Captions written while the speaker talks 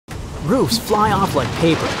Roofs fly off like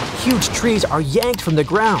paper, huge trees are yanked from the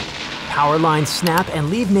ground, power lines snap and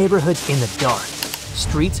leave neighborhoods in the dark.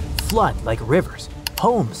 Streets flood like rivers,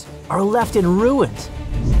 homes are left in ruins.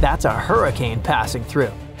 That's a hurricane passing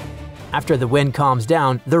through. After the wind calms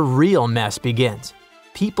down, the real mess begins.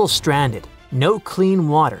 People stranded, no clean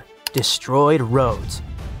water, destroyed roads.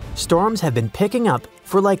 Storms have been picking up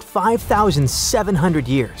for like 5,700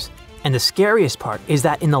 years. And the scariest part is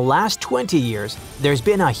that in the last 20 years, there's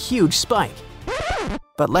been a huge spike.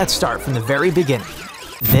 But let's start from the very beginning.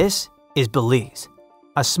 This is Belize,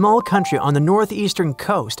 a small country on the northeastern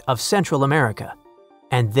coast of Central America.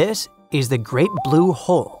 And this is the Great Blue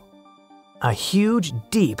Hole, a huge,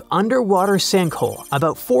 deep underwater sinkhole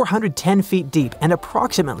about 410 feet deep and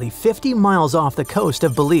approximately 50 miles off the coast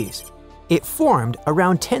of Belize. It formed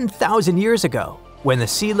around 10,000 years ago, when the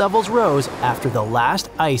sea levels rose after the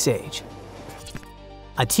last ice age.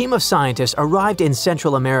 A team of scientists arrived in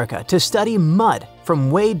Central America to study mud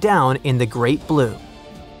from way down in the Great Blue.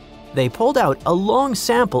 They pulled out a long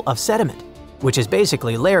sample of sediment, which is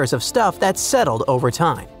basically layers of stuff that's settled over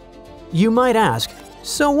time. You might ask,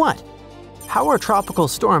 so what? How are tropical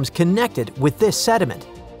storms connected with this sediment?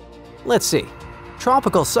 Let's see.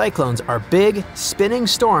 Tropical cyclones are big, spinning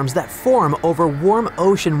storms that form over warm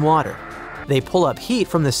ocean water. They pull up heat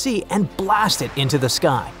from the sea and blast it into the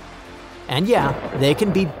sky. And yeah, they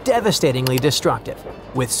can be devastatingly destructive,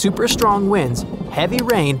 with super strong winds, heavy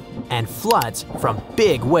rain, and floods from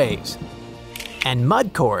big waves. And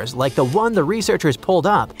mud cores like the one the researchers pulled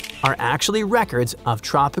up are actually records of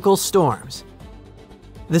tropical storms.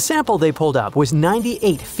 The sample they pulled up was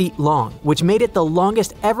 98 feet long, which made it the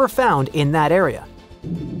longest ever found in that area.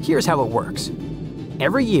 Here's how it works.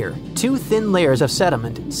 Every year, two thin layers of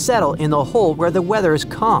sediment settle in the hole where the weather is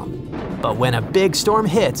calm. But when a big storm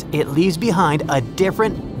hits, it leaves behind a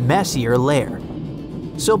different, messier layer.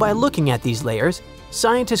 So by looking at these layers,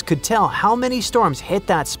 scientists could tell how many storms hit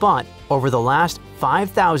that spot over the last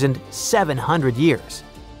 5,700 years.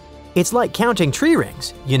 It's like counting tree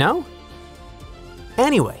rings, you know?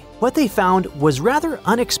 Anyway, what they found was rather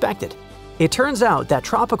unexpected. It turns out that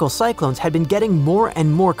tropical cyclones had been getting more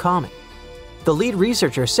and more common. The lead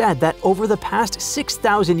researcher said that over the past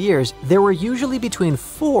 6,000 years, there were usually between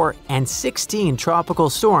 4 and 16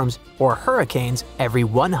 tropical storms or hurricanes every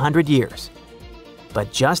 100 years.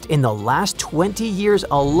 But just in the last 20 years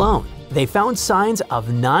alone, they found signs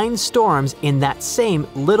of 9 storms in that same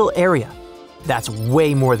little area. That's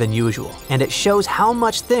way more than usual, and it shows how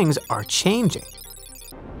much things are changing.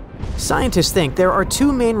 Scientists think there are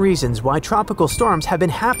 2 main reasons why tropical storms have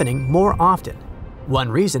been happening more often. One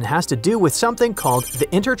reason has to do with something called the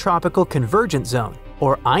Intertropical Convergence Zone,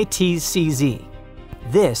 or ITCZ.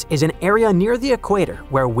 This is an area near the equator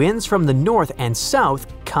where winds from the north and south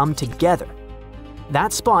come together.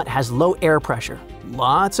 That spot has low air pressure,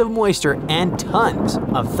 lots of moisture, and tons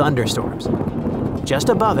of thunderstorms. Just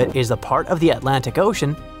above it is the part of the Atlantic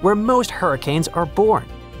Ocean where most hurricanes are born.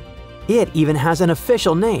 It even has an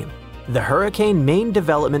official name, the Hurricane Main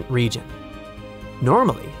Development Region.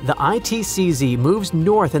 Normally, the ITCZ moves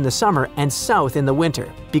north in the summer and south in the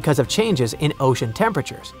winter because of changes in ocean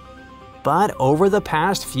temperatures. But over the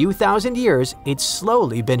past few thousand years, it's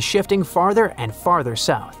slowly been shifting farther and farther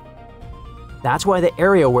south. That's why the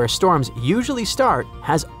area where storms usually start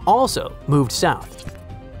has also moved south.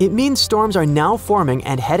 It means storms are now forming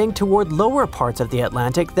and heading toward lower parts of the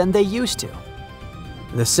Atlantic than they used to.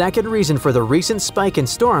 The second reason for the recent spike in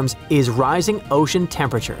storms is rising ocean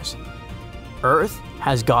temperatures. Earth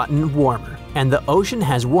has gotten warmer, and the ocean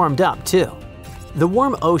has warmed up too. The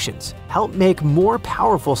warm oceans help make more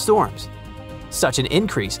powerful storms. Such an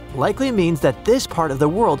increase likely means that this part of the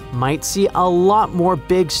world might see a lot more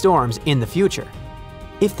big storms in the future.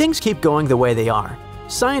 If things keep going the way they are,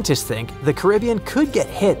 scientists think the Caribbean could get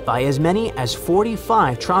hit by as many as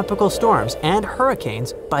 45 tropical storms and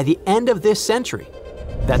hurricanes by the end of this century.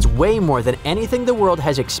 That's way more than anything the world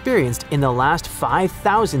has experienced in the last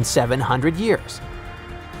 5,700 years.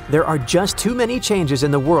 There are just too many changes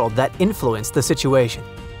in the world that influence the situation.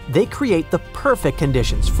 They create the perfect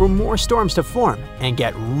conditions for more storms to form and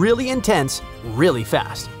get really intense really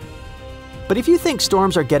fast. But if you think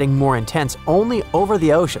storms are getting more intense only over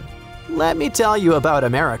the ocean, let me tell you about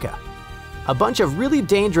America. A bunch of really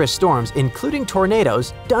dangerous storms, including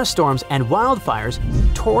tornadoes, dust storms, and wildfires,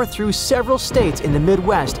 tore through several states in the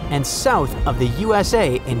Midwest and south of the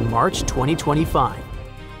USA in March 2025.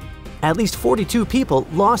 At least 42 people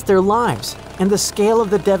lost their lives, and the scale of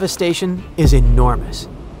the devastation is enormous.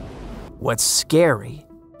 What's scary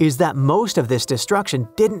is that most of this destruction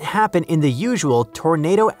didn't happen in the usual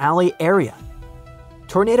Tornado Alley area.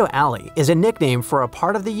 Tornado Alley is a nickname for a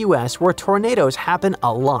part of the US where tornadoes happen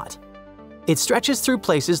a lot. It stretches through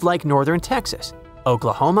places like northern Texas,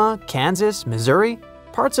 Oklahoma, Kansas, Missouri,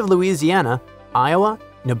 parts of Louisiana, Iowa,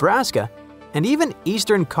 Nebraska, and even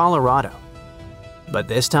eastern Colorado. But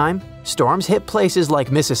this time, storms hit places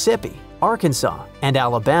like Mississippi, Arkansas, and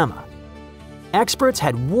Alabama. Experts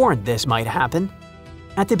had warned this might happen.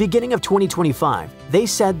 At the beginning of 2025, they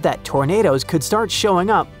said that tornadoes could start showing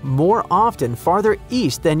up more often farther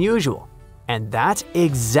east than usual, and that's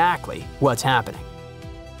exactly what's happening.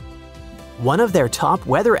 One of their top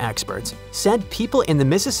weather experts said people in the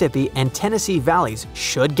Mississippi and Tennessee valleys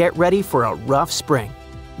should get ready for a rough spring.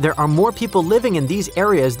 There are more people living in these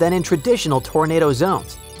areas than in traditional tornado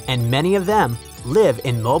zones, and many of them live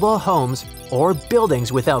in mobile homes or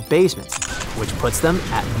buildings without basements, which puts them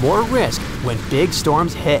at more risk when big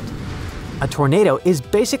storms hit. A tornado is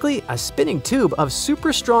basically a spinning tube of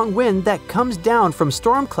super strong wind that comes down from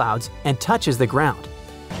storm clouds and touches the ground.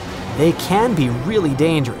 They can be really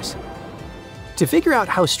dangerous. To figure out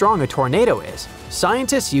how strong a tornado is,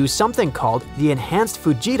 scientists use something called the Enhanced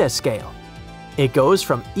Fujita Scale. It goes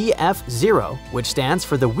from EF0, which stands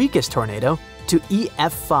for the weakest tornado, to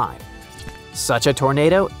EF5. Such a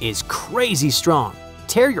tornado is crazy strong,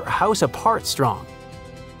 tear your house apart strong.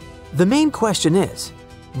 The main question is,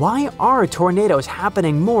 why are tornadoes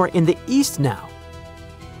happening more in the east now?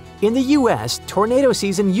 In the US, tornado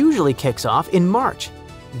season usually kicks off in March.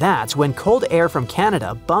 That's when cold air from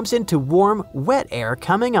Canada bumps into warm, wet air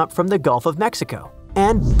coming up from the Gulf of Mexico.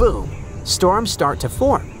 And boom, storms start to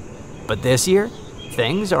form. But this year,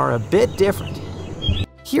 things are a bit different.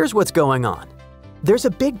 Here's what's going on. There's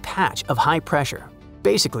a big patch of high pressure,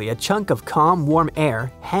 basically a chunk of calm, warm air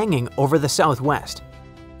hanging over the southwest.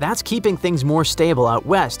 That's keeping things more stable out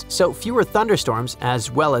west, so fewer thunderstorms as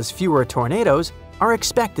well as fewer tornadoes are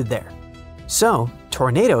expected there. So,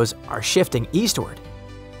 tornadoes are shifting eastward.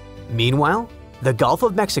 Meanwhile, the Gulf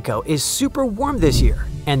of Mexico is super warm this year,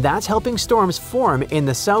 and that's helping storms form in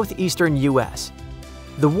the southeastern US.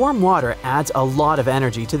 The warm water adds a lot of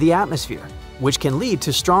energy to the atmosphere, which can lead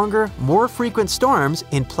to stronger, more frequent storms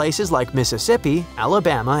in places like Mississippi,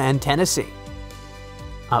 Alabama, and Tennessee.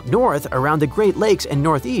 Up north, around the Great Lakes and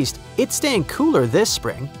Northeast, it's staying cooler this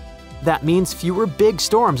spring. That means fewer big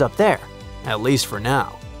storms up there, at least for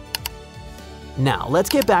now. Now, let's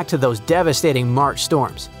get back to those devastating March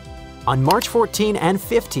storms. On March 14 and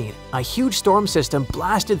 15, a huge storm system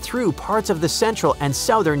blasted through parts of the central and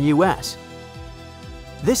southern US.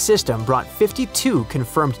 This system brought 52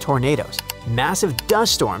 confirmed tornadoes, massive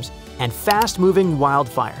dust storms, and fast-moving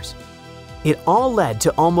wildfires. It all led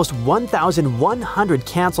to almost 1,100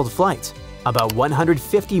 canceled flights. About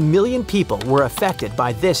 150 million people were affected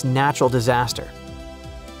by this natural disaster.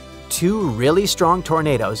 Two really strong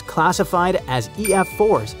tornadoes classified as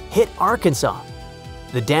EF4s hit Arkansas.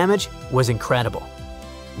 The damage was incredible.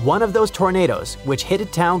 One of those tornadoes, which hit a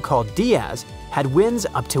town called Diaz, had winds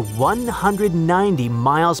up to 190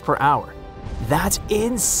 miles per hour. That's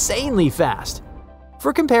insanely fast!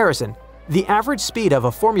 For comparison, the average speed of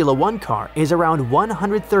a Formula One car is around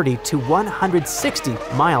 130 to 160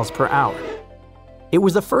 miles per hour. It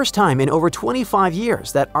was the first time in over 25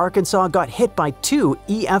 years that Arkansas got hit by two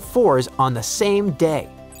EF4s on the same day.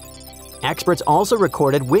 Experts also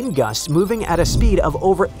recorded wind gusts moving at a speed of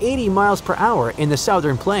over 80 miles per hour in the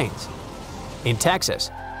southern plains. In Texas,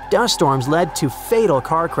 dust storms led to fatal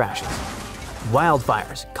car crashes.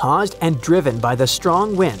 Wildfires, caused and driven by the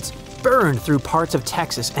strong winds, burned through parts of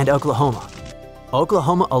Texas and Oklahoma.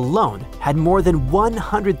 Oklahoma alone had more than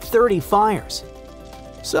 130 fires.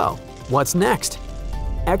 So, what's next?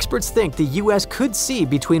 Experts think the US could see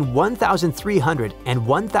between 1,300 and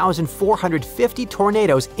 1,450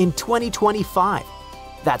 tornadoes in 2025.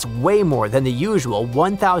 That's way more than the usual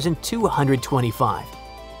 1,225.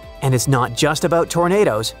 And it's not just about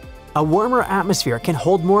tornadoes. A warmer atmosphere can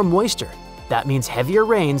hold more moisture. That means heavier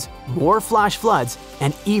rains, more flash floods,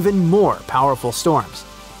 and even more powerful storms.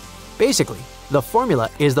 Basically, the formula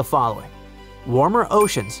is the following. Warmer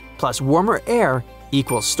oceans plus warmer air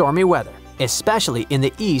equals stormy weather, especially in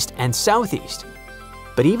the east and southeast.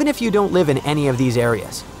 But even if you don't live in any of these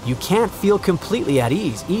areas, you can't feel completely at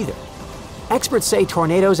ease either. Experts say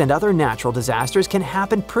tornadoes and other natural disasters can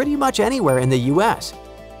happen pretty much anywhere in the US.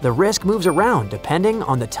 The risk moves around depending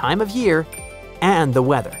on the time of year and the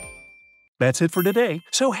weather. That's it for today.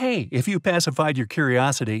 So hey, if you pacified your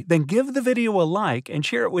curiosity, then give the video a like and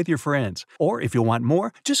share it with your friends. Or if you want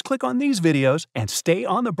more, just click on these videos and stay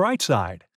on the bright side.